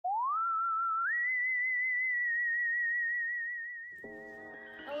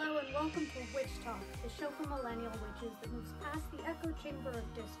welcome to WitchTalk, the show for millennial witches that moves past the echo chamber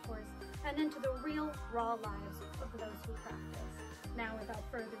of discourse and into the real, raw lives of those who practice. Now, without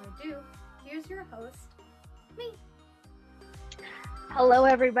further ado, here's your host, me. Hello,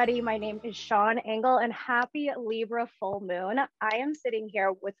 everybody. My name is Sean Engel, and happy Libra Full Moon. I am sitting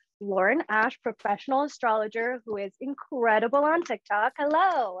here with Lauren Ash, professional astrologer, who is incredible on TikTok.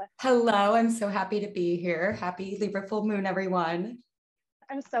 Hello. Hello. I'm so happy to be here. Happy Libra Full Moon, everyone.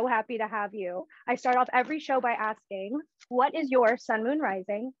 I'm so happy to have you. I start off every show by asking, what is your sun, moon,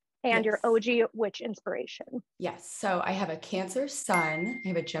 rising, and your OG witch inspiration? Yes. So I have a Cancer sun, I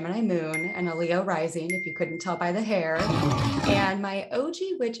have a Gemini moon, and a Leo rising, if you couldn't tell by the hair. And my OG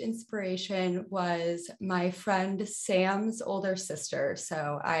witch inspiration was my friend Sam's older sister.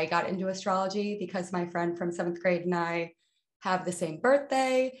 So I got into astrology because my friend from 7th grade and I have the same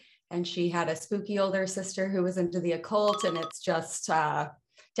birthday, and she had a spooky older sister who was into the occult, and it's just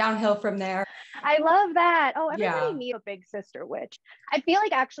downhill from there. I love that. Oh, everybody needs a big sister witch. I feel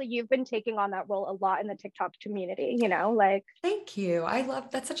like actually you've been taking on that role a lot in the TikTok community, you know, like. Thank you. I love,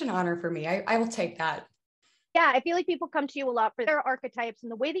 that's such an honor for me. I will take that. Yeah, I feel like people come to you a lot for their archetypes,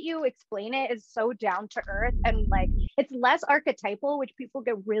 and the way that you explain it is so down to earth, and like it's less archetypal, which people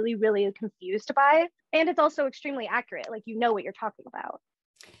get really, really confused by. And it's also extremely accurate. Like, you know what you're talking about.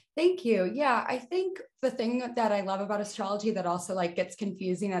 Thank you. Yeah, I think the thing that I love about astrology that also like gets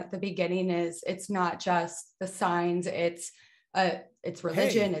confusing at the beginning is it's not just the signs, it's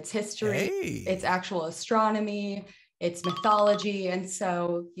religion, it's history, it's actual astronomy, it's mythology. And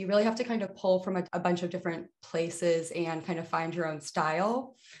so you really have to kind of pull from a bunch of different places and kind of find your own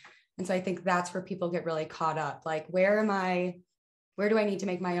style. And so I think that's where people get really caught up. Like, where do I need to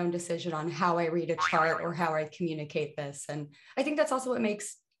make my own decision on how I read a chart or how I communicate this? And I think that's also what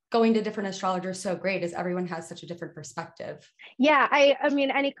makes going to different astrologers so great, is everyone has such a different perspective. Yeah, I mean,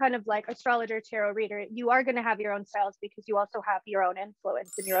 any kind of like astrologer, tarot reader, you are going to have your own styles because you also have your own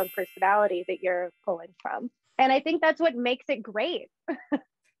influence and your own personality that you're pulling from. And I think that's what makes it great.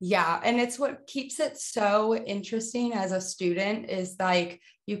 Yeah. And it's what keeps it so interesting as a student, is like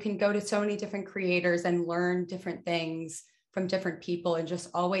you can go to so many different creators and learn different things from different people and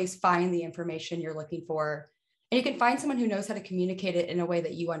just always find the information you're looking for. And you can find someone who knows how to communicate it in a way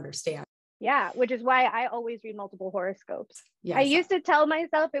that you understand. Yeah, which is why I always read multiple horoscopes. Yes. I used to tell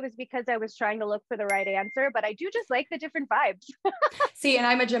myself it was because I was trying to look for the right answer, but I do just like the different vibes. See, and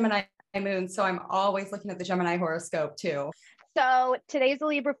I'm a Gemini moon, so I'm always looking at the Gemini horoscope too. So today's the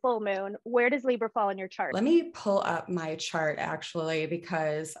Libra full moon. Where does Libra fall in your chart? Let me pull up my chart actually,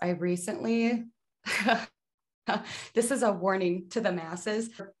 because I recently... This is a warning to the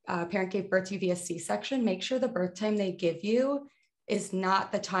masses. Parent gave birth to you via C-section. Make sure the birth time they give you is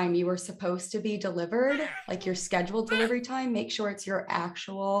not the time you were supposed to be delivered, like your scheduled delivery time. Make sure it's your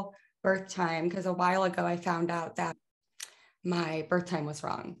actual birth time, because a while ago I found out that my birth time was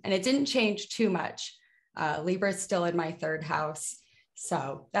wrong, and it didn't change too much. Libra is still in my 3rd house,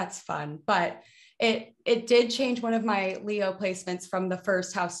 so that's fun. But it did change one of my Leo placements from the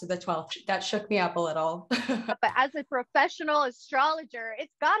 1st house to the 12th. That shook me up a little. But as a professional astrologer,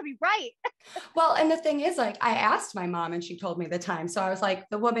 it's got to be right. Well, and the thing is, like, I asked my mom and she told me the time. So I was like,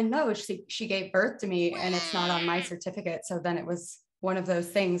 the woman knows, she gave birth to me and it's not on my certificate. So then it was one of those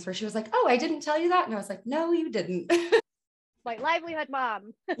things where she was like, oh, I didn't tell you that. And I was like, no, you didn't. My livelihood,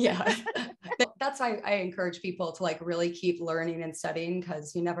 mom. Yeah. That's why I encourage people to like really keep learning and studying,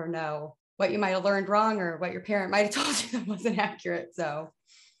 because you never know what you might have learned wrong or what your parent might have told you that wasn't accurate. So,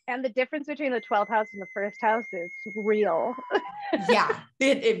 and the difference between the 12th house and the 1st house is real. Yeah,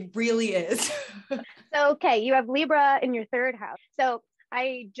 it really is. So, okay, you have Libra in your 3rd house. So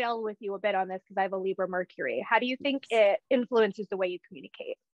I gel with you a bit on this because I have a Libra Mercury. How do you think it influences the way you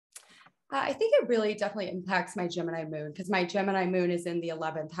communicate? I think it really definitely impacts my Gemini moon, because my Gemini moon is in the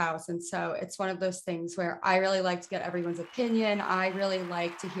 11th house. And so it's one of those things where I really like to get everyone's opinion. I really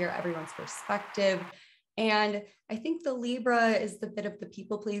like to hear everyone's perspective. And I think the Libra is the bit of the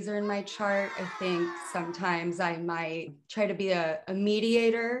people pleaser in my chart. I think sometimes I might try to be a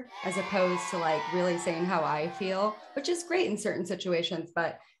mediator as opposed to like really saying how I feel, which is great in certain situations,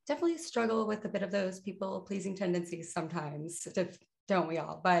 but definitely struggle with a bit of those people pleasing tendencies sometimes, don't we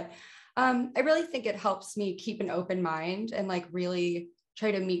all? But I really think it helps me keep an open mind and like really try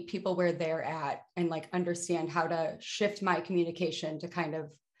to meet people where they're at and like understand how to shift my communication to kind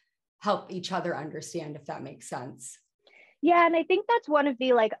of help each other understand, if that makes sense. Yeah, and I think that's one of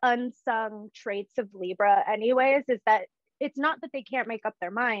the like unsung traits of Libra anyways, is that it's not that they can't make up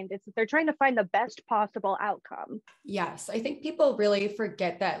their mind. It's that they're trying to find the best possible outcome. Yes. I think people really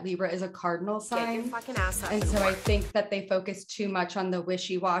forget that Libra is a cardinal sign. Fucking ass up. And so I think that they focus too much on the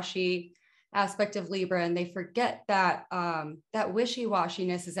wishy-washy aspect of Libra, and they forget that that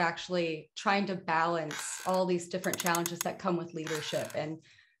wishy-washiness is actually trying to balance all these different challenges that come with leadership. And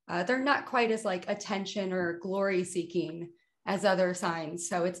they're not quite as like attention or glory seeking as other signs.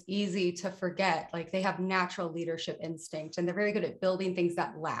 So it's easy to forget, like they have natural leadership instinct and they're very good at building things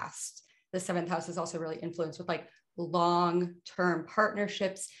that last. The seventh house is also really influenced with like long-term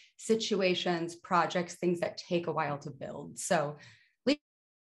partnerships, situations, projects, things that take a while to build. So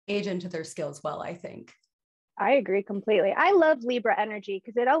age into their skills well, I think. I agree completely. I love Libra energy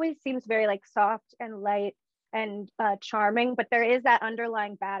because it always seems very like soft and light and charming, but there is that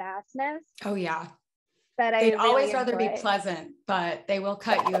underlying badassness. Oh yeah. That They'd really always rather enjoy. be pleasant, but they will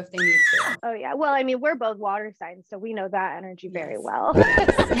cut you if they need to. Oh yeah. Well, I mean, we're both water signs, so we know that energy very well.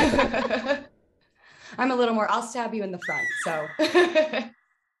 Yes. I'm a little more, I'll stab you in the front. So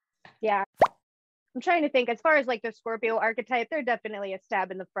yeah. I'm trying to think as far as like the Scorpio archetype, they're definitely a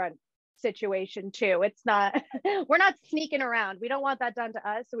stab in the front situation too. It's not, we're not sneaking around. We don't want that done to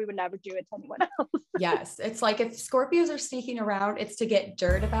us, so we would never do it to anyone else. Yes, it's like if Scorpios are sneaking around, it's to get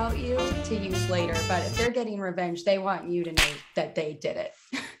dirt about you to use later. But if they're getting revenge, they want you to know that they did it.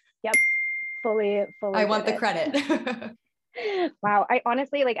 Yep, fully. I want the credit. Wow, I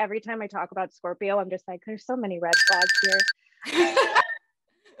honestly, like every time I talk about Scorpio, I'm just like, there's so many red flags here.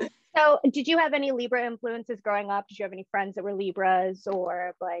 So, did you have any Libra influences growing up? Did you have any friends that were Libras,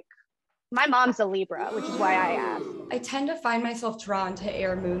 or like? My mom's a Libra, which is why I asked. I tend to find myself drawn to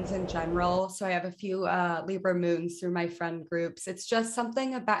air moons in general. So I have a few Libra moons through my friend groups. It's just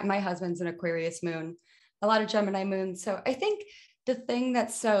something about, my husband's an Aquarius moon, a lot of Gemini moons. So I think the thing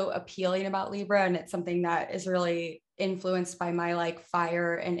that's so appealing about Libra, and it's something that is really influenced by my like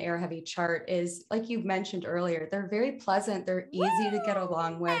fire and air heavy chart, is like you mentioned earlier, they're very pleasant. They're easy to get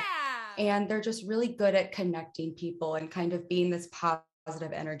along with. And they're just really good at connecting people and kind of being this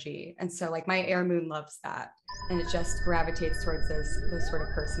positive energy. And so like my air moon loves that, and it just gravitates towards those sort of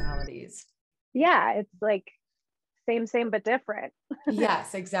personalities. Yeah, it's like same but different.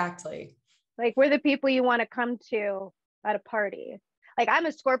 Yes, exactly. Like we're the people you want to come to at a party. Like I'm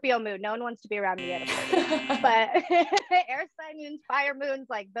a Scorpio moon, no one wants to be around me at a party. But air sign moons, fire moons,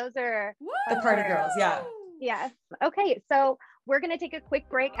 like those are the party girls. Yeah. Yes. Okay, so we're going to take a quick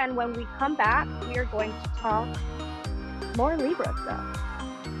break, and when we come back, we are going to talk more Libra stuff.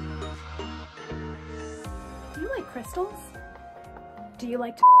 Do you like crystals? Do you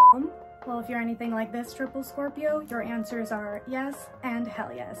like to them? Well, if you're anything like this triple Scorpio, your answers are yes and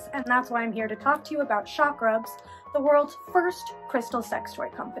hell yes. And that's why I'm here to talk to you about Shock Rubs, the world's first crystal sex toy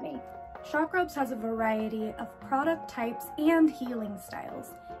company. Shock Rubs has a variety of product types and healing styles,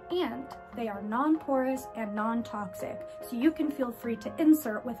 and they are non-porous and non-toxic, so you can feel free to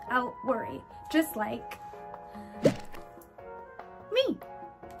insert without worry, just like me.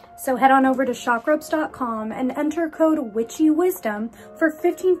 So head on over to shockrubs.com and enter code WitchyWisdom for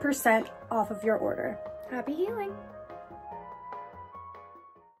 15% off of your order. Happy healing!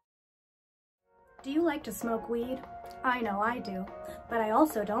 Do you like to smoke weed? I know I do, but I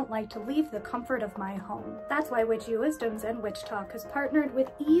also don't like to leave the comfort of my home. That's why Witchy Wisdoms and WitchTalk has partnered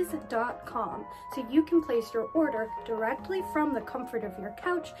with ease.com, so you can place your order directly from the comfort of your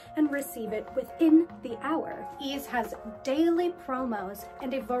couch and receive it within the hour. Ease has daily promos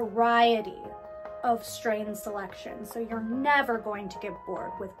and a variety of strain selection, so you're never going to get bored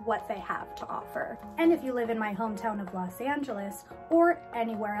with what they have to offer. And if you live in my hometown of Los Angeles or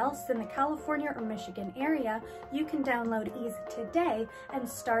anywhere else in the California or Michigan area, you can download Ease today and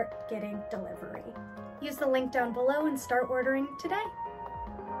start getting delivery. Use the link down below and start ordering today.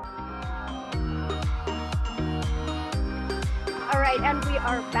 All right, and we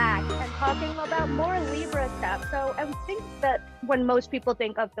are back and talking about more Libra stuff. So I think that when most people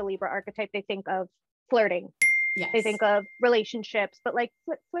think of the Libra archetype, they think of flirting. Yes. They think of relationships, but like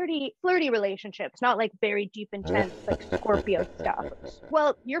flirty relationships, not like very deep, intense, like Scorpio stuff.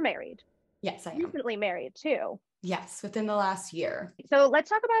 Well, you're married. Yes, I am. Recently married too. Yes, within the last year. So let's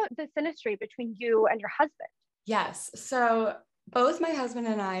talk about the synastry between you and your husband. Yes. So both my husband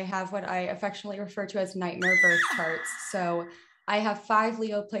and I have what I affectionately refer to as nightmare birth charts. So I have 5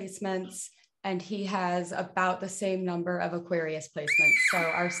 Leo placements, and he has about the same number of Aquarius placements. So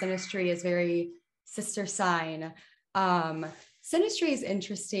our synastry is very sister sign. Synastry is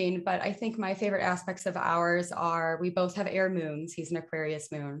interesting, but I think my favorite aspects of ours are we both have air moons. He's an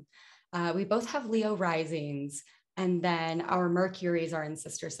Aquarius moon. We both have Leo risings. And then our Mercuries are in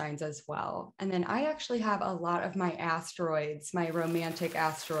sister signs as well. And then I actually have a lot of my asteroids, my romantic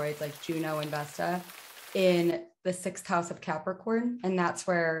asteroids like Juno and Vesta, in the 6th house of Capricorn. And that's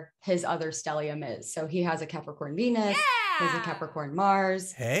where his other stellium is. So he has a Capricorn Venus, he has a Capricorn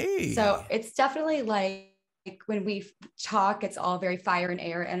Mars. Hey. So it's definitely like when we talk, it's all very fire and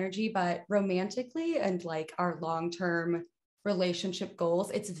air energy, but romantically and like our long-term relationship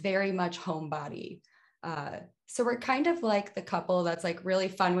goals, it's very much homebody. So we're kind of like the couple that's like really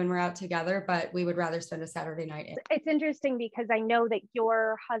fun when we're out together, but we would rather spend a Saturday night in. It's interesting because I know that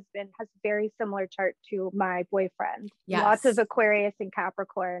your husband has a very similar chart to my boyfriend. Yes. Lots of Aquarius and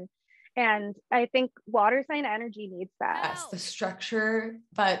Capricorn. And I think water sign energy needs that. Yes, the structure,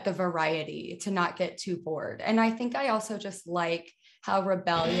 but the variety to not get too bored. And I think I also just like how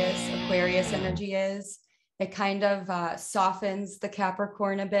rebellious Aquarius energy is. It kind of softens the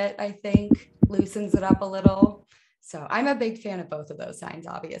Capricorn a bit, I think, loosens it up a little. So I'm a big fan of both of those signs,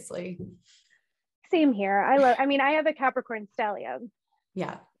 obviously. Same here. I have a Capricorn stellium.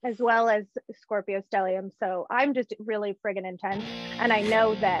 Yeah. As well as Scorpio stellium. So I'm just really friggin' intense. And I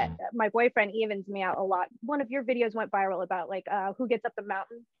know that my boyfriend evens me out a lot. One of your videos went viral about like who gets up the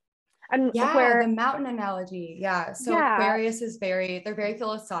mountain. And the mountain analogy. Yeah. So Aquarius is they're very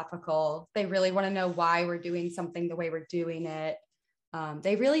philosophical. They really want to know why we're doing something the way we're doing it.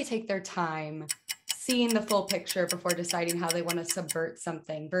 They really take their time seeing the full picture before deciding how they want to subvert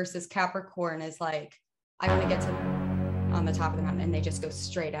something, versus Capricorn is like, I want to get to on the top of the mountain, and they just go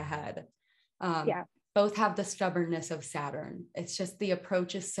straight ahead. Both have the stubbornness of Saturn. It's just the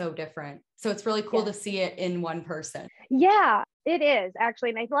approach is so different. So it's really cool to see it in one person. Yeah, it is actually.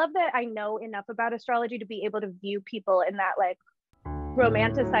 And I love that I know enough about astrology to be able to view people in that like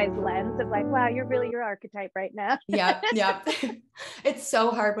romanticized lens of like, wow, you're really your archetype right now. Yep. It's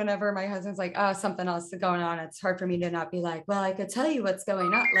so hard whenever my husband's like, oh, something else is going on. It's hard for me to not be like, well, I could tell you what's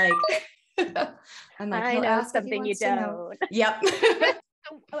going on. Like, I'm like, I know something you don't. Yep.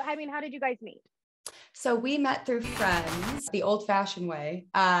 So, I mean, how did you guys meet? So we met through friends, the old fashioned way.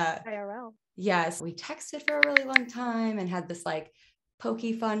 IRL. Yes. We texted for a really long time and had this like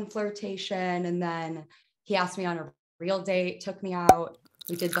pokey fun flirtation. And then he asked me on a real date, took me out.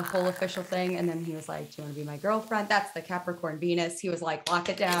 We did the whole official thing. And then he was like, do you want to be my girlfriend? That's the Capricorn Venus. He was like, lock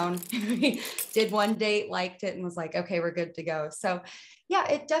it down. We did one date, liked it, and was like, okay, we're good to go. So yeah,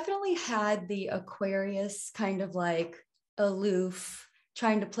 it definitely had the Aquarius kind of like aloof,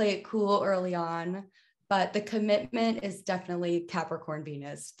 trying to play it cool early on. But the commitment is definitely Capricorn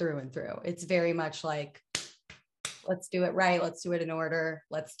Venus through and through. It's very much like, let's do it right. Let's do it in order.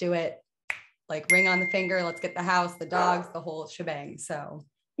 Let's do it like ring on the finger. Let's get the house, the dogs, the whole shebang. So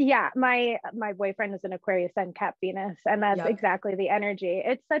yeah, my boyfriend is an Aquarius and Cap Venus, and that's exactly the energy.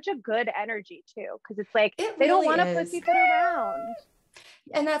 It's such a good energy too, because it's like they don't want to pussy foot around.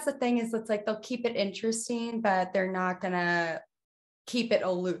 And that's the thing is, it's like they'll keep it interesting, but they're not gonna keep it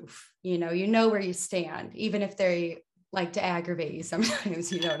aloof. You know where you stand, even if they like to aggravate you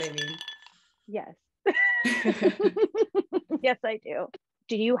sometimes. You know what I mean? Yes. Yes, I do.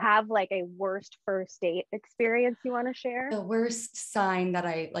 Do you have like a worst first date experience you want to share? The worst sign that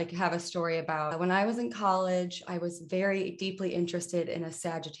I like have a story about. When I was in college, I was very deeply interested in a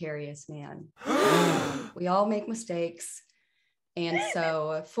Sagittarius man. We all make mistakes. And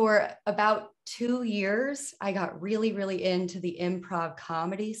so for about 2 years, I got really, really into the improv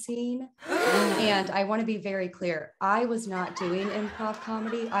comedy scene. And I want to be very clear. I was not doing improv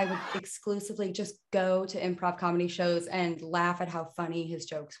comedy. I would exclusively just go to improv comedy shows and laugh at how funny his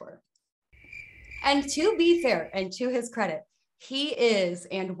jokes were. And to be fair, and to his credit, he is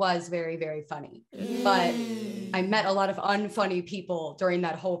and was very, very funny. But I met a lot of unfunny people during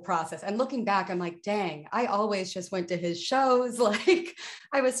that whole process. And looking back, I'm like, dang, I always just went to his shows. Like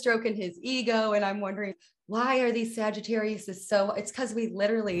I was stroking his ego, and I'm wondering, why are these Sagittarius so, it's because we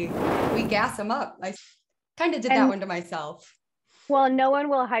gas them up. I kind of did that one to myself. Well, no one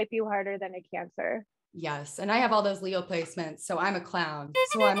will hype you harder than a Cancer. Yes. And I have all those Leo placements. So I'm a clown.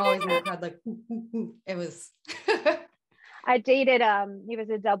 So I'm always in that crowd like, ooh, ooh, ooh. It was. I dated, he was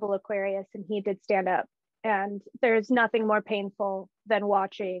a double Aquarius and he did stand up. And there's nothing more painful than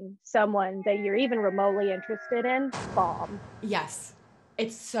watching someone that you're even remotely interested in bomb. Yes.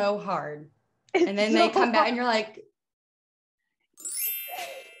 It's so hard. And then they come back and you're like,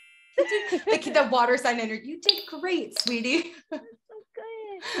 the water sign energy, you did great, sweetie. Good.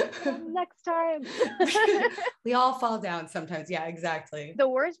 Next time. We all fall down sometimes. Yeah, exactly. The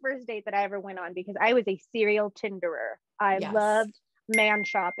worst first date that I ever went on, because I was a serial Tinderer. I loved man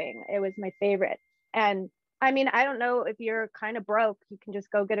shopping. It was my favorite. And I mean, I don't know, if you're kind of broke, you can just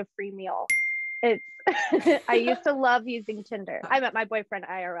go get a free meal. It's I used to love using Tinder. I met my boyfriend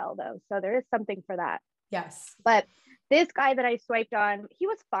IRL though, so there is something for that. Yes. But this guy that I swiped on, he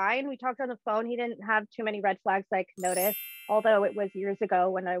was fine. We talked on the phone. He didn't have too many red flags I could notice, although it was years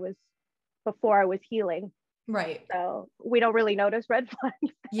ago when before I was healing. Right. So we don't really notice red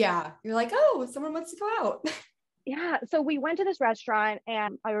flags. Yeah. You're like, oh, someone wants to go out. Yeah. So we went to this restaurant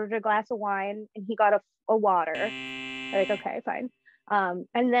and I ordered a glass of wine and he got a water. Like, okay, fine.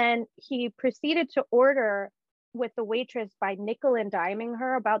 And then he proceeded to order with the waitress by nickel and diming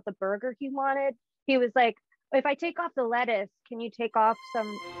her about the burger he wanted. He was like, if I take off the lettuce, can you take off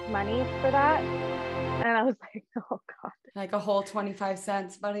some money for that? And I was like, oh God. Like a whole 25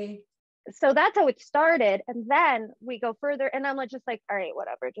 cents, buddy. So that's how it started. And then we go further and I'm just like, all right,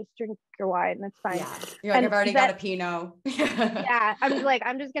 whatever, just drink your wine. That's fine. Yeah. You're like, I've already got a Pinot. Yeah. I'm like,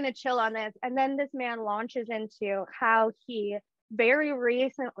 I'm just going to chill on this. And then this man launches into how he very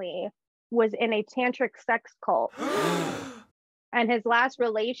recently was in a tantric sex cult. And his last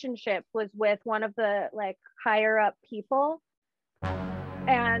relationship was with one of the like higher up people.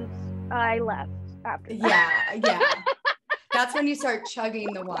 And I left after that. Yeah. That's when you start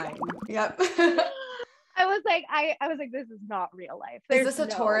chugging the wine. Yep. I was like, this is not real life. There's is this a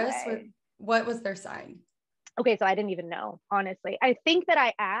no Taurus? way. What was their sign? Okay, so I didn't even know, honestly. I think that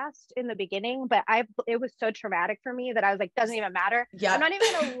I asked in the beginning, but it was so traumatic for me that I was like, doesn't even matter. Yeah. I'm not even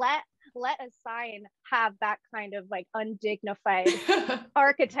gonna let a sign have that kind of like undignified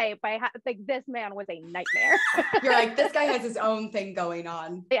archetype. Like this man was a nightmare. You're like, this guy has his own thing going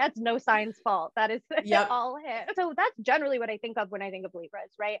on. That's no sign's fault. That is Yep. all him. So that's generally what I think of when I think of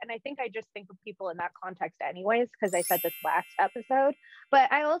Libras, right? And I think I just think of people in that context anyways, because I said this last episode.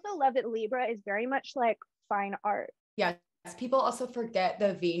 But I also love that Libra is very much like fine art. Yes. People also forget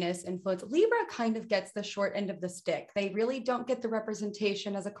the Venus influence. Libra kind of gets the short end of the stick. They really don't get the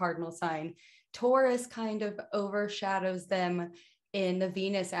representation as a cardinal sign. Taurus kind of overshadows them in the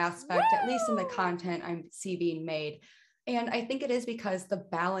Venus aspect, at least in the content I see being made. And I think it is because the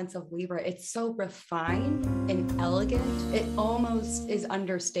balance of Libra, it's so refined and elegant. It almost is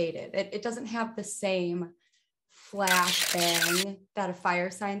understated. It doesn't have the same flash bang that a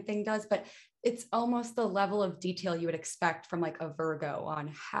fire sign thing does, but it's almost the level of detail you would expect from like a Virgo on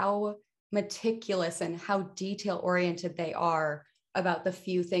how meticulous and how detail oriented they are about the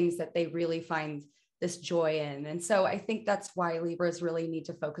few things that they really find this joy in. And so I think that's why Libras really need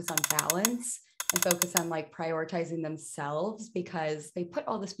to focus on balance and focus on like prioritizing themselves, because they put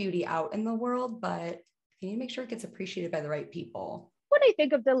all this beauty out in the world, but you need to make sure it gets appreciated by the right people. When I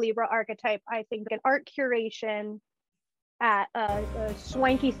think of the Libra archetype, I think an art curation at a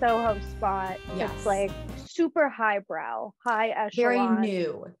swanky Soho spot. Yes. It's like super highbrow, high echelon. Very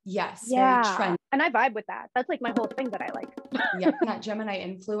new. Yes. Yeah. Very trendy. And I vibe with that. That's like my whole thing that I like. Yeah. That Gemini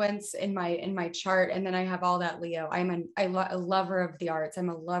influence in my chart. And then I have all that Leo. I'm a lover of the arts. I'm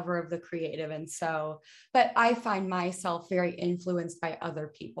a lover of the creative. And so, but I find myself very influenced by other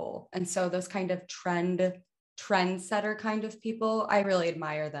people. And so those kind of trendsetter kind of people, I really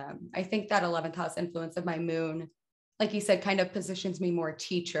admire them. I think that 11th house influence of my moon, like you said, kind of positions me more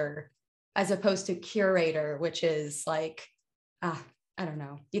teacher as opposed to curator, which is like, I don't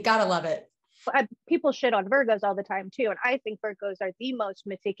know. You got to love it. People shit on Virgos all the time too. And I think Virgos are the most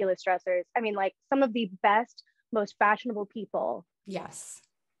meticulous dressers. I mean, like some of the best, most fashionable people. Yes.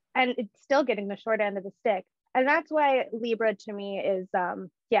 And it's still getting the short end of the stick. And that's why Libra to me is,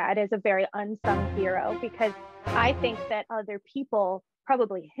 it is a very unsung hero, because I think that other people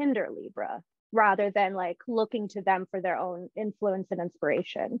probably hinder Libra rather than like looking to them for their own influence and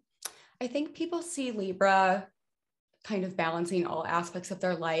inspiration. I think people see Libra kind of balancing all aspects of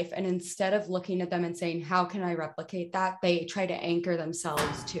their life. And instead of looking at them and saying, how can I replicate that? They try to anchor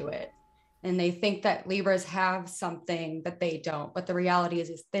themselves to it. And they think that Libras have something that they don't. But the reality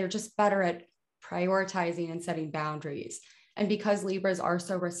is they're just better at prioritizing and setting boundaries. And because Libras are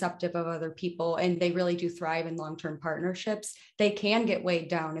so receptive of other people and they really do thrive in long-term partnerships, they can get weighed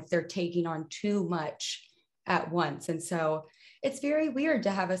down if they're taking on too much at once. And so it's very weird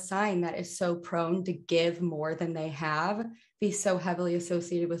to have a sign that is so prone to give more than they have, be so heavily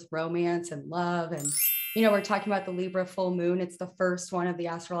associated with romance and love. And, you know, we're talking about the Libra full moon. It's the first one of the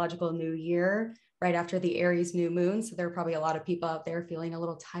astrological new year, right after the Aries new moon. So there are probably a lot of people out there feeling a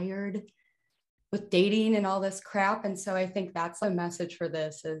little tired with dating and all this crap. And so I think that's a message for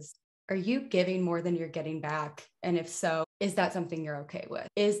this is, are you giving more than you're getting back? And if so, is that something you're okay with?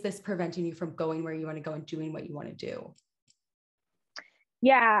 Is this preventing you from going where you want to go and doing what you want to do?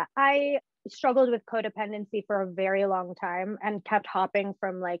 Yeah, I struggled with codependency for a very long time and kept hopping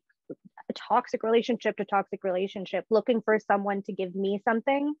from like a toxic relationship to toxic relationship, looking for someone to give me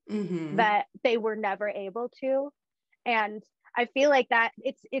something that they were never able to. And I feel like that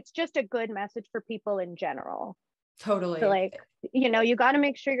it's just a good message for people in general. Totally. So like, you got to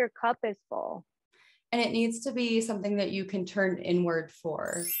make sure your cup is full. And it needs to be something that you can turn inward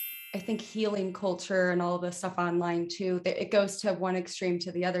for. I think healing culture and all of this stuff online too, it goes to one extreme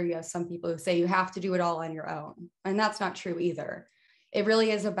to the other. You have some people who say you have to do it all on your own. And that's not true either. It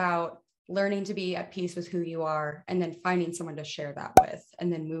really is about learning to be at peace with who you are and then finding someone to share that with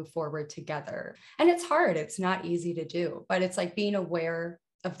and then move forward together. And it's hard. It's not easy to do, but it's like being aware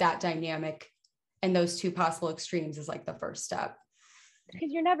of that dynamic and those two possible extremes is like the first step.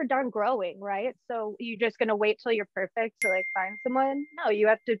 Because you're never done growing, right? So you're just going to wait till you're perfect to like find someone? No, you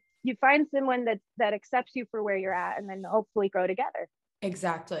find someone that accepts you for where you're at and then hopefully grow together.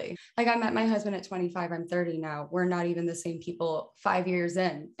 Exactly. Like I met my husband at 25, I'm 30 now. We're not even the same people 5 years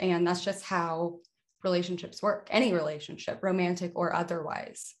in. And that's just how relationships work. Any relationship, romantic or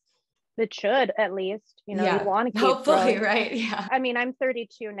otherwise. It should, at least, you want to keep hopefully growing. right. Yeah. I mean, I'm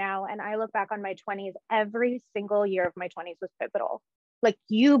 32 now and I look back on my 20s. Every single year of my 20s was pivotal. Like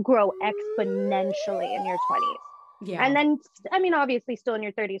you grow exponentially in your 20s. Yeah. And then, I mean, obviously still in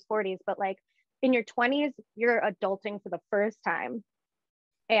your 30s, 40s, but like in your 20s, you're adulting for the first time.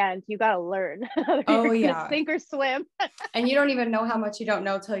 And you got to learn. Oh, yeah. Sink or swim. And you don't even know how much you don't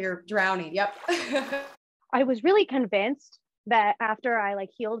know till you're drowning. Yep. I was really convinced that after I like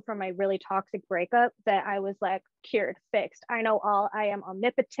healed from my really toxic breakup, that I was like cured, fixed. I know all, I am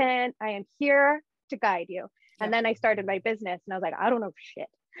omnipotent. I am here to guide you. And then I started my business and I was like, I don't know shit.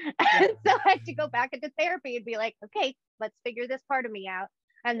 And so I had to go back into therapy and be like, okay, let's figure this part of me out.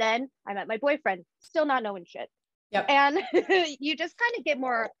 And then I met my boyfriend, still not knowing shit. Yep. And you just kind of get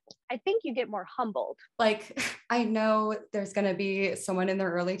more, I think you get more humbled. Like, I know there's going to be someone in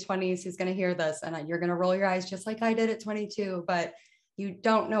their early 20s who's going to hear this and you're going to roll your eyes just like I did at 22, but you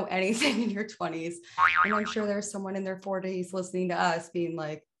don't know anything in your 20s. And I'm sure there's someone in their 40s listening to us being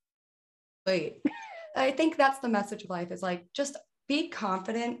like, wait, I think that's the message of life is like, just be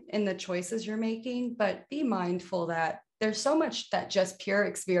confident in the choices you're making, but be mindful that there's so much that just pure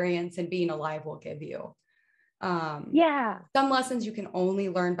experience and being alive will give you. Some lessons you can only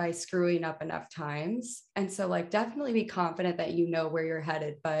learn by screwing up enough times. And so like, definitely be confident that you know where you're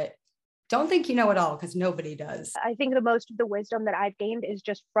headed, but don't think you know it all because nobody does. I think the most of the wisdom that I've gained is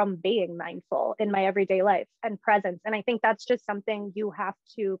just from being mindful in my everyday life and presence. And I think that's just something you have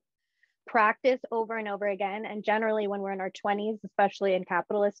to practice over and over again. And generally when we're in our 20s, especially in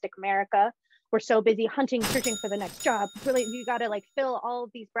capitalistic America, we're so busy hunting, searching for the next job. Really, you got to like fill all of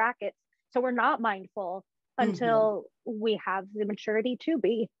these brackets. So we're not mindful until we have the maturity to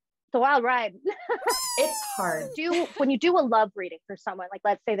be. It's a wild ride. It's hard. When you do a love reading for someone, like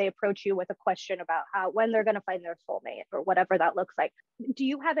let's say they approach you with a question about when they're going to find their soulmate or whatever that looks like. Do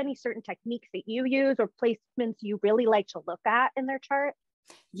you have any certain techniques that you use or placements you really like to look at in their chart?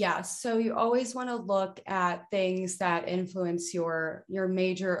 Yeah. So you always want to look at things that influence your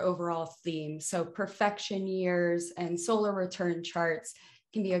major overall theme. So perfection years and solar return charts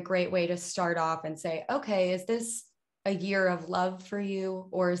can be a great way to start off and say, okay, is this a year of love for you?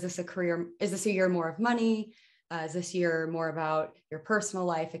 Or is this a year more of money? Is this year more about your personal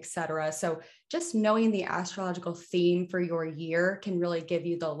life, etc.? So just knowing the astrological theme for your year can really give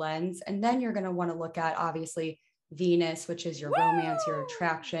you the lens. And then you're going to want to look at obviously Venus, which is your romance, your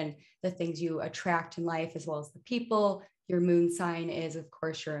attraction, the things you attract in life, as well as the people. Your moon sign is, of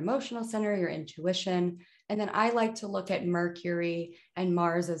course, your emotional center, your intuition. And then I like to look at Mercury and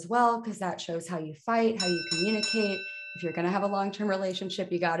Mars as well, because that shows how you fight, how you communicate. If you're going to have a long-term relationship,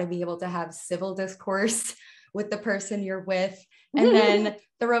 you got to be able to have civil discourse with the person you're with. And then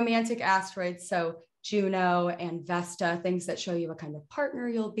the romantic asteroids. So Juno and Vesta, things that show you what kind of partner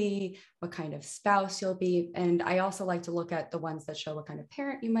you'll be, what kind of spouse you'll be. And I also like to look at the ones that show what kind of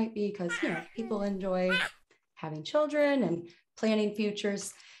parent you might be, because, people enjoy having children and planning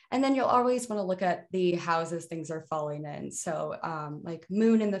futures. And then you'll always want to look at the houses things are falling in. So like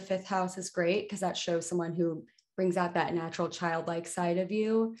moon in the 5th house is great because that shows someone who brings out that natural childlike side of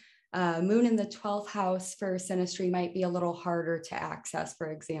you. Moon in the 12th house for synastry might be a little harder to access,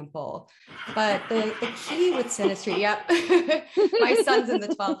 for example. But the key with synastry, yep, my son's in the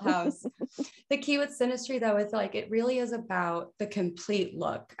 12th house. The key with synastry, though, is like it really is about the complete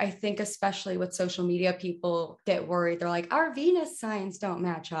look. I think especially with social media, people get worried. They're like, our Venus signs don't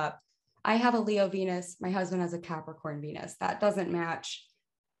match up. I have a Leo Venus. My husband has a Capricorn Venus. That doesn't match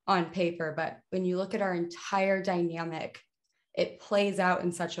on paper. But when you look at our entire dynamic, it plays out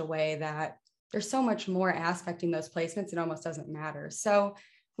in such a way that there's so much more aspecting those placements. It almost doesn't matter. So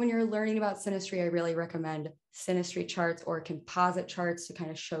when you're learning about synastry, I really recommend synastry charts or composite charts to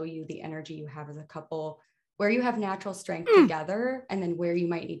kind of show you the energy you have as a couple, where you have natural strength together, and then where you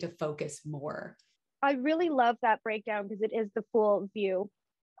might need to focus more. I really love that breakdown because it is the full view.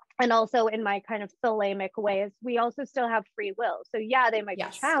 And also in my kind of thelemic ways, we also still have free will. So yeah, they might be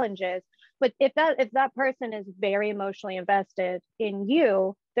challenges, but if that person is very emotionally invested in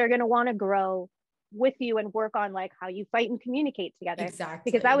you, they're going to want to grow with you and work on like how you fight and communicate together.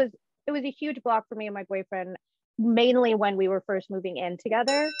 Exactly. Because it was a huge block for me and my boyfriend, mainly when we were first moving in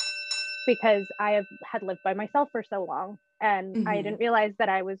together, because I had lived by myself for so long, and I didn't realize that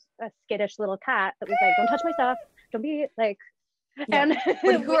I was a skittish little cat that was like, don't touch my stuff, don't be like, and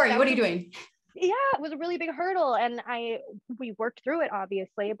who are you? What are you doing? Yeah, it was a really big hurdle, and we worked through it,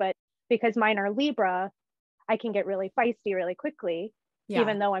 obviously, but because mine are Libra, I can get really feisty really quickly,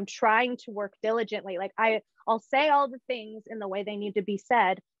 even though I'm trying to work diligently. Like I'll say all the things in the way they need to be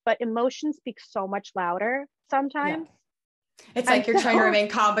said, but emotions speak so much louder sometimes. It's like you're trying to remain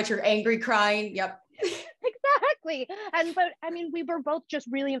calm, but you're angry, crying. Yep. Exactly. But I mean, we were both just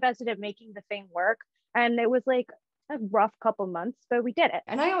really invested in making the thing work, and it was like a rough couple months, but we did it.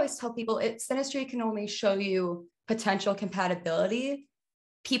 And I always tell people, synastry can only show you potential compatibility.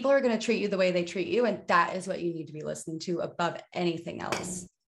 People are going to treat you the way they treat you, and that is what you need to be listening to above anything else.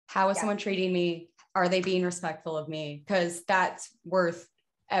 How is someone treating me? Are they being respectful of me? Because that's worth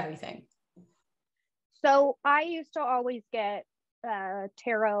everything. So I used to always get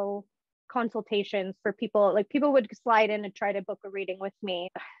tarot consultations for people. Like people would slide in and try to book a reading with me.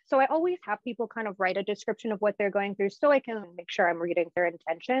 So I always have people kind of write a description of what they're going through so I can make sure I'm reading their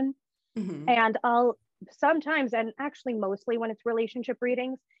intention. And I'll sometimes, and actually mostly when it's relationship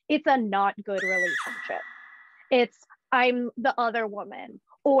readings, it's a not good relationship. It's I'm the other woman,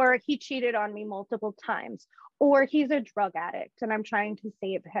 or he cheated on me multiple times, or he's a drug addict and I'm trying to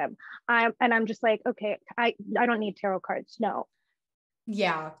save him. I'm just like, okay, I don't need tarot cards. No.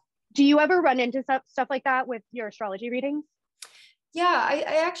 Yeah. Do you ever run into stuff like that with your astrology readings? Yeah,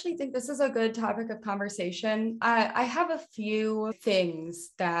 I actually think this is a good topic of conversation. I have a few things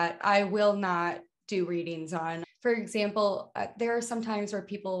that I will not do readings on. For example, there are some times where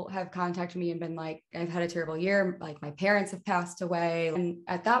people have contacted me and been like, I've had a terrible year, like my parents have passed away. And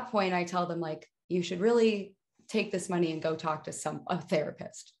at that point, I tell them like, you should really take this money and go talk to a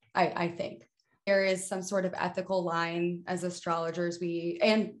therapist. I think there is some sort of ethical line as astrologers,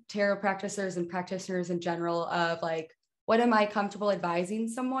 and tarot practitioners and practitioners in general of like, what am I comfortable advising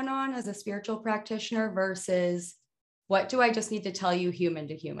someone on as a spiritual practitioner versus what do I just need to tell you human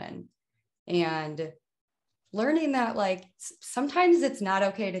to human? And learning that like sometimes it's not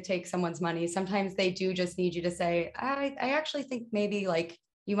okay to take someone's money. Sometimes they do just need you to say, I actually think maybe like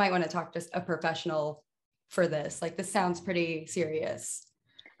you might want to talk to a professional for this. Like this sounds pretty serious.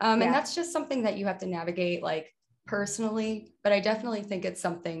 And that's just something that you have to navigate like personally, but I definitely think it's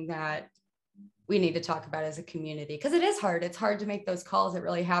something that we need to talk about as a community because it is hard. It's hard to make those calls. It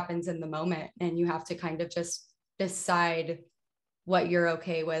really happens in the moment. And you have to kind of just decide what you're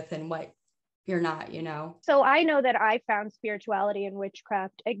okay with and what you're not, you know? So I know that I found spirituality and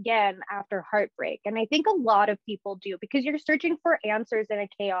witchcraft again after heartbreak. And I think a lot of people do because you're searching for answers in a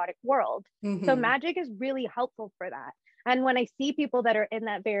chaotic world. So magic is really helpful for that. And when I see people that are in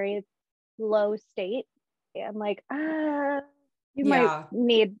that very low state, I'm like, you might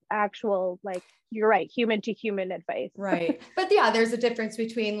need actual, like, you're right, human to human advice. Right. But yeah, there's a difference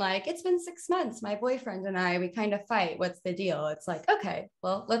between like, it's been 6 months, my boyfriend and I, we kind of fight. What's the deal? It's like, okay,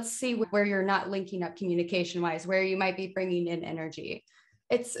 well, let's see where you're not linking up communication wise, where you might be bringing in energy.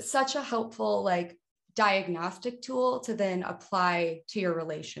 It's such a helpful, like, diagnostic tool to then apply to your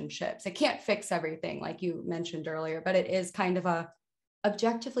relationships. It can't fix everything like you mentioned earlier, but it is kind of a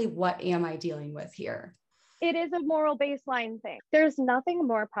objectively, what am I dealing with here? It is a moral baseline thing. There's nothing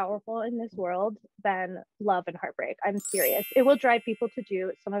more powerful in this world than love and heartbreak. I'm serious. It will drive people to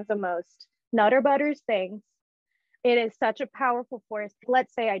do some of the most nutter butters things. It is such a powerful force.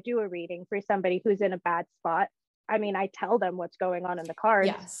 Let's say I do a reading for somebody who's in a bad spot. I mean, I tell them what's going on in the cards.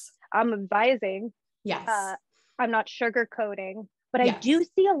 Yes. I'm advising. Yes. I'm not sugarcoating. But I do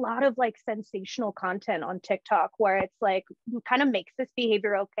see a lot of like sensational content on TikTok where it's like kind of makes this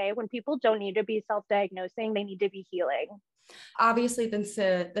behavior okay when people don't need to be self-diagnosing, they need to be healing. Obviously,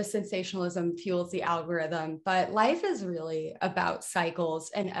 the sensationalism fuels the algorithm, but life is really about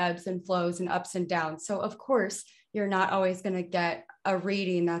cycles and ebbs and flows and ups and downs. So of course, you're not always going to get a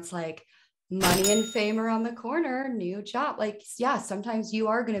reading that's like money and fame around the corner, new job. Like, yeah, sometimes you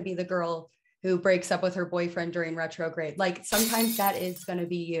are going to be the girl who breaks up with her boyfriend during retrograde. Like sometimes that is going to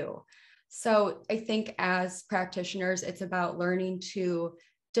be you. So I think as practitioners, it's about learning to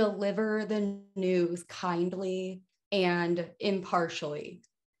deliver the news kindly and impartially,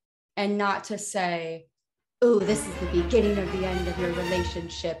 and not to say, oh, this is the beginning of the end of your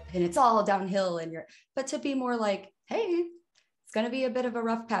relationship and it's all downhill but to be more like, hey, it's going to be a bit of a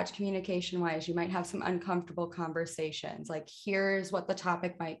rough patch communication wise. You might have some uncomfortable conversations. Like, here's what the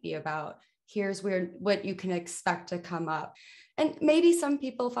topic might be about. Here's what you can expect to come up. And maybe some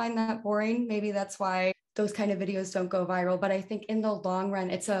people find that boring. Maybe that's why those kind of videos don't go viral. But I think in the long run,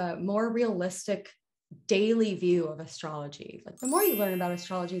 it's a more realistic daily view of astrology. Like, the more you learn about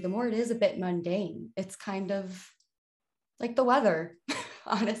astrology, the more it is a bit mundane. It's kind of like the weather,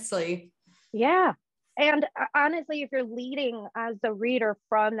 honestly. Yeah. And honestly, if you're leading as the reader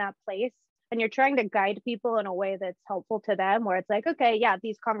from that place and you're trying to guide people in a way that's helpful to them, where it's like, okay, yeah,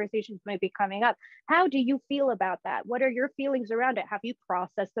 these conversations might be coming up. How do you feel about that? What are your feelings around it? Have you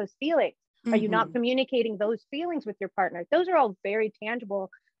processed those feelings? Are you not communicating those feelings with your partner? Those are all very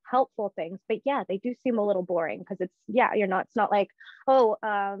tangible, helpful things. But yeah, they do seem a little boring because it's not like, oh,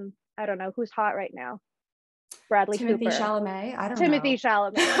 I don't know, who's hot right now? Bradley Timothy Cooper. Chalamet. I don't Timothy know.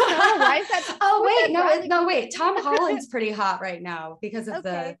 Chalamet. Oh, why is that? No, wait. Tom Holland's pretty hot right now because of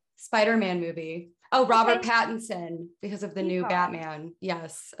the Spider-Man movie. Oh, Robert Pattinson because of the new Batman.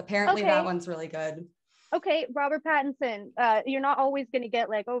 Yes. Apparently that one's really good. Okay, Robert Pattinson. You're not always going to get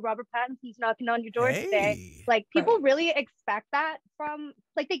like, oh, Robert Pattinson's knocking on your door today. Like, people really expect that from,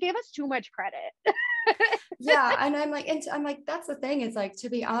 like, they gave us too much credit. Yeah. And I'm like, that's the thing. It's like, to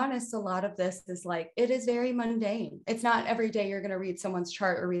be honest, a lot of this is like, it is very mundane. It's not every day you're going to read someone's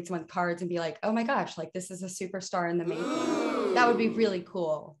chart or read someone's cards and be like, oh my gosh, like, this is a superstar in the making. That would be really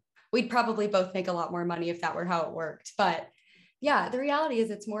cool. We'd probably both make a lot more money if that were how it worked. But yeah, the reality is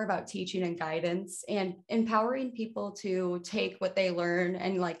it's more about teaching and guidance and empowering people to take what they learn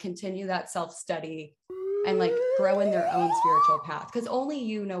and like continue that self-study and like grow in their own spiritual path. Because only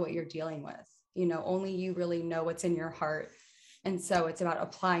you know what you're dealing with. You know, only you really know what's in your heart. And so it's about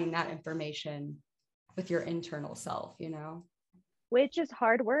applying that information with your internal self, you know? Which is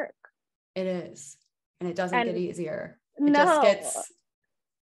hard work. It is. And it doesn't get easier. It just gets,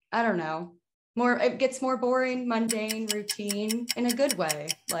 I don't know, it gets more boring, mundane, routine in a good way.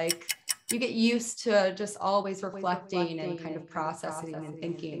 Like, you get used to just always reflecting and kind of processing and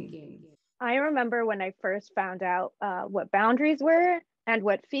thinking. I remember when I first found out what boundaries were and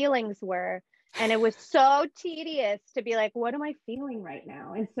what feelings were. And it was so tedious to be like, what am I feeling right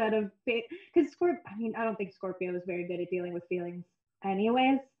now? Instead of, because I don't think Scorpio is very good at dealing with feelings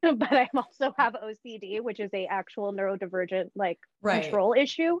anyways, but I also have OCD, which is a actual neurodivergent, like, control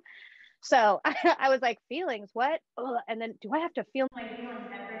issue. So I was like, feelings, what? Ugh. And then, do I have to feel my feelings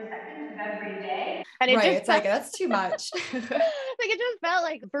every second of every day? And it's like, that's too much. Like, it just felt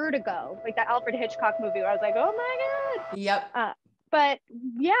like vertigo, like that Alfred Hitchcock movie where I was like, oh my God. Yep. But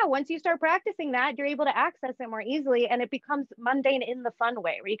yeah, once you start practicing that, you're able to access it more easily, and it becomes mundane in the fun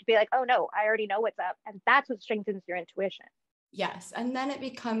way where you could be like, oh no, I already know what's up. And that's what strengthens your intuition. Yes. And then it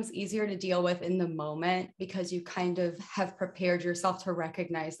becomes easier to deal with in the moment because you kind of have prepared yourself to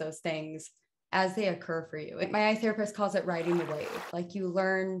recognize those things as they occur for you. My therapist calls it riding the wave. Like, you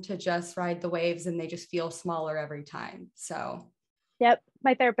learn to just ride the waves and they just feel smaller every time. So. Yep.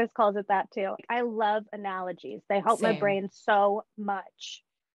 My therapist calls it that too. I love analogies. They help my brain so much.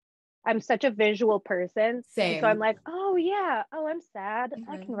 I'm such a visual person. Same. So I'm like, oh yeah. Oh, I'm sad.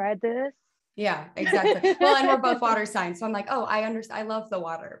 I can ride this. Yeah, exactly. Well, and we're both water signs. So I'm like, oh, I understand. I love the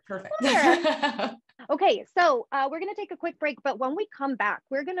water. Perfect. Okay. So we're going to take a quick break, but when we come back,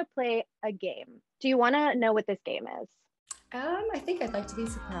 we're going to play a game. Do you want to know what this game is? I think I'd like to be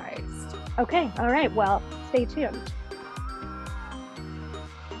surprised. Okay. All right. Well, stay tuned.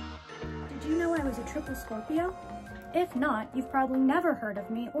 Did you know I was a triple Scorpio? If not, you've probably never heard of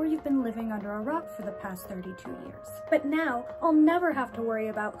me, or you've been living under a rock for the past 32 years. But now, I'll never have to worry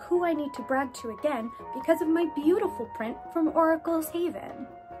about who I need to brag to again because of my beautiful print from Oracle's Haven.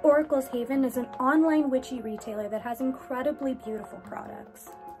 Oracle's Haven is an online witchy retailer that has incredibly beautiful products,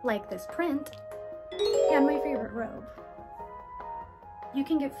 like this print and my favorite robe. You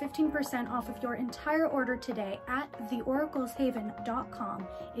can get 15% off of your entire order today at theoracleshaven.com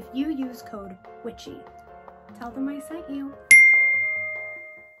if you use code WITCHY. Tell them I sent you.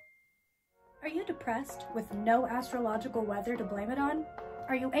 Are you depressed with no astrological weather to blame it on?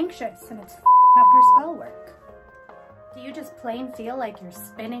 Are you anxious and it's up your spell work? Do you just plain feel like you're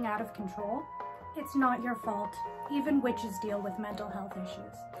spinning out of control? It's not your fault. Even witches deal with mental health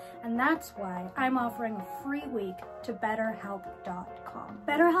issues. And that's why I'm offering a free week to BetterHelp.com.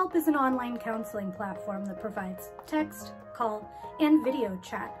 BetterHelp is an online counseling platform that provides text, call, and video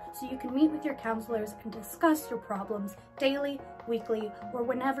chat so you can meet with your counselors and discuss your problems daily weekly, or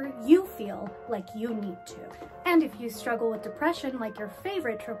whenever you feel like you need to. And if you struggle with depression like your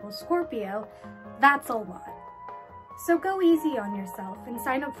favorite triple Scorpio, that's a lot. So go easy on yourself and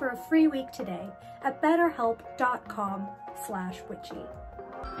sign up for a free week today at betterhelp.com/witchy.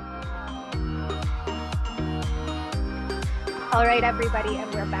 All right, everybody,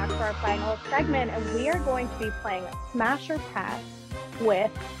 and we're back for our final segment, and we are going to be playing Smash or Pass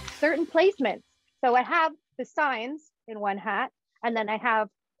with certain placements. So I have the signs in one hat, and then I have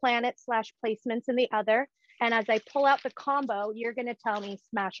planet/placements in the other. And as I pull out the combo, you're going to tell me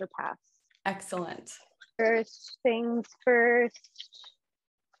smash or pass. Excellent. First things first.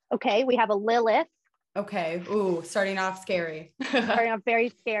 Okay, we have a Lilith. Okay. Ooh, starting off scary. Starting off very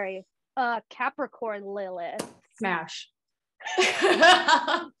scary. Capricorn Lilith. Smash.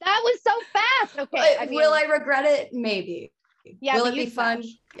 That was so fast. Okay. Will I regret it? Maybe. Yeah. Will it be fun?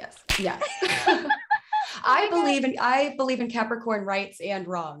 Yes. Yes. I believe in Capricorn rights and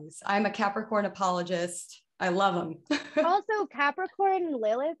wrongs. I'm a Capricorn apologist. I love them. Also, Capricorn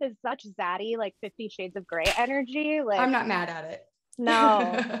Lilith is such zaddy, like 50 Shades of Grey energy. Like, I'm not mad at it.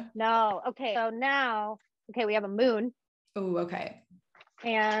 No. Okay. So now, we have a moon. Ooh, okay.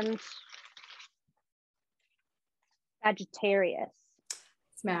 And Sagittarius.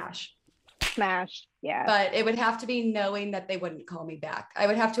 Smash. Yeah. But it would have to be knowing that they wouldn't call me back. I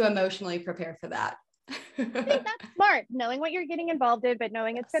would have to emotionally prepare for that. I think that's smart, knowing what you're getting involved in, but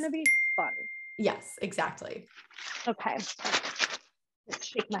knowing it's going to be fun. Yes, exactly. Okay. Let's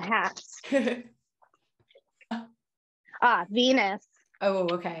shake my hat. Venus. Oh,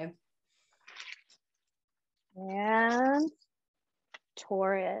 okay. And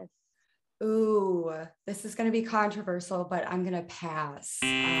Taurus. Ooh, this is going to be controversial, but I'm going to pass.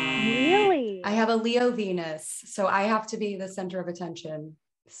 Really? I have a Leo Venus, so I have to be the center of attention.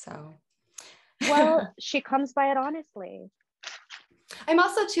 So. Well, she comes by it honestly. I'm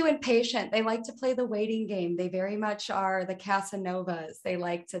also too impatient. They like to play the waiting game. They very much are the Casanovas. They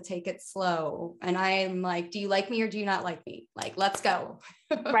like to take it slow. And I'm like, do you like me or do you not like me? Like, let's go.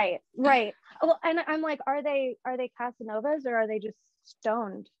 Right. Well, and I'm like, are they Casanovas or are they just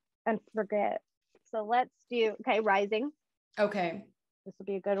stoned and forget? So let's do, rising. Okay. This will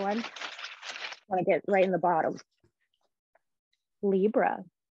be a good one. I want to get right in the bottom. Libra.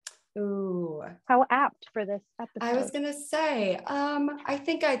 Ooh. How apt for this episode. I was going to say, I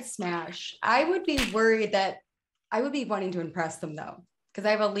think I'd smash. I would be worried that I would be wanting to impress them though, because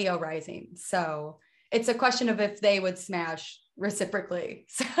I have a Leo rising. So it's a question of if they would smash reciprocally.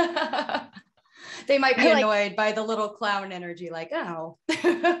 They might be annoyed by the little clown energy, like, oh.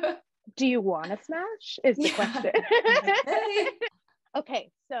 Do you want to smash? Is the question.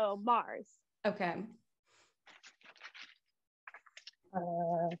 Okay, so Mars. Okay.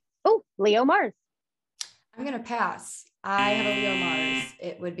 Leo Mars. I'm going to pass. I have a Leo Mars.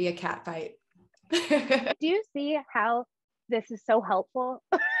 It would be a cat fight. Do you see how this is so helpful?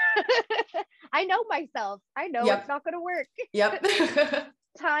 I know myself. I know It's not going to work. Yep.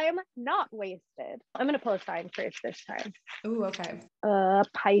 Time not wasted. I'm going to pull a sign first this time. Ooh, okay.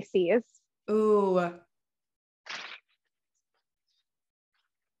 Pisces. Ooh.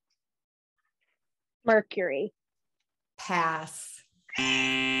 Mercury. Pass.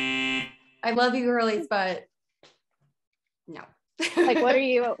 I love you girlies, but no. Like, what are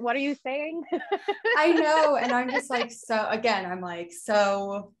you saying? I know. And I'm just like, so again, I'm like,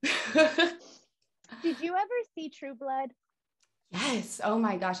 so. Did you ever see True Blood? Yes. Oh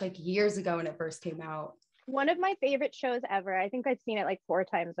my gosh. Like years ago when it first came out. One of my favorite shows ever. I think I've seen it like 4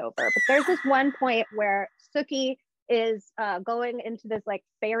 times over, but there's this one point where Sookie is going into this like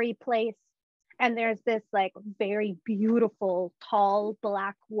fairy place. And there's this like very beautiful, tall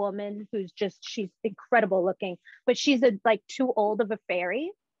Black woman she's incredible looking, but she's like too old of a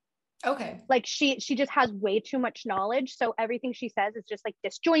fairy. Okay. Like she just has way too much knowledge. So everything she says is just like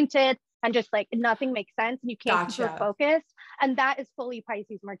disjointed and just like nothing makes sense. And you can't keep her focused. And that is fully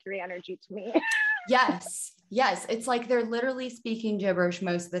Pisces Mercury energy to me. Yes. It's like they're literally speaking gibberish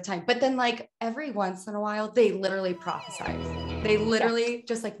most of the time. But then like every once in a while, they literally prophesize. They literally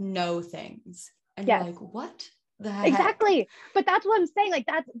just like know things. And you're like, what the heck? Exactly. But that's what I'm saying. Like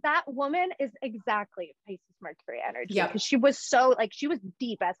that woman is exactly Pisces Mercury energy. Yeah. Because she was so like, she was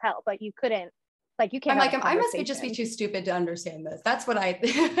deep as hell, but you couldn't, like, you can't. I'm like, I must just be too stupid to understand this. That's what I.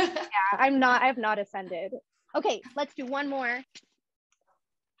 Yeah, I have not ascended. Okay, let's do one more.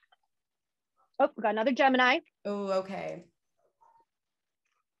 Oh, we got another Gemini. Oh, okay.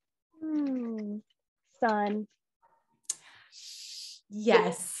 Sun.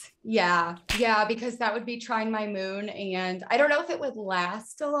 Yes. Yeah, because that would be trying my moon. And I don't know if it would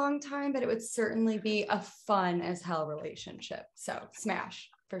last a long time, but it would certainly be a fun as hell relationship. So smash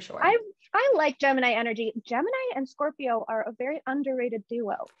for sure. I like Gemini energy. Gemini and Scorpio are a very underrated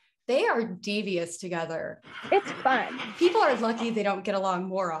duo. They are devious together. It's fun. People are lucky they don't get along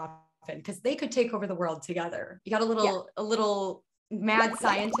more often because they could take over the world together. You got a little mad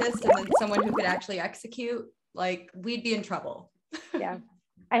scientist and then someone who could actually execute. Like, we'd be in trouble. Yeah.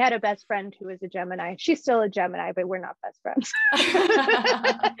 I had a best friend who was a Gemini. She's still a Gemini, but we're not best friends,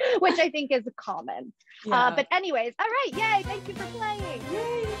 which I think is common. Yeah. But anyways, all right. Yay. Thank you for playing.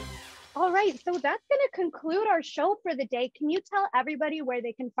 Yay. All right. So that's going to conclude our show for the day. Can you tell everybody where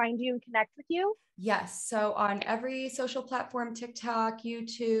they can find you and connect with you? Yes. So on every social platform, TikTok,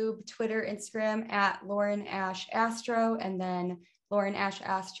 YouTube, Twitter, Instagram, at Lauren Ash Astro, and then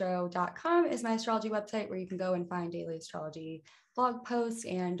laurenashastro.com is my astrology website where you can go and find daily astrology blog posts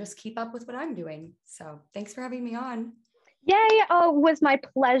and just keep up with what I'm doing. So thanks for having me on. Yay. Oh, it was my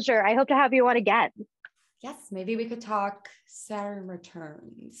pleasure. I hope to have you on again. Yes, maybe we could talk Saturn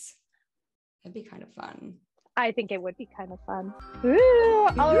returns. It'd be kind of fun. I think it would be kind of fun. Ooh,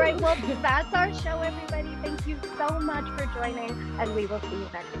 all right. Well, that's our show, everybody. Thank you so much for joining, and we will see you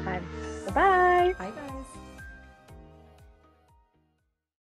next time. Bye-bye. Bye, guys.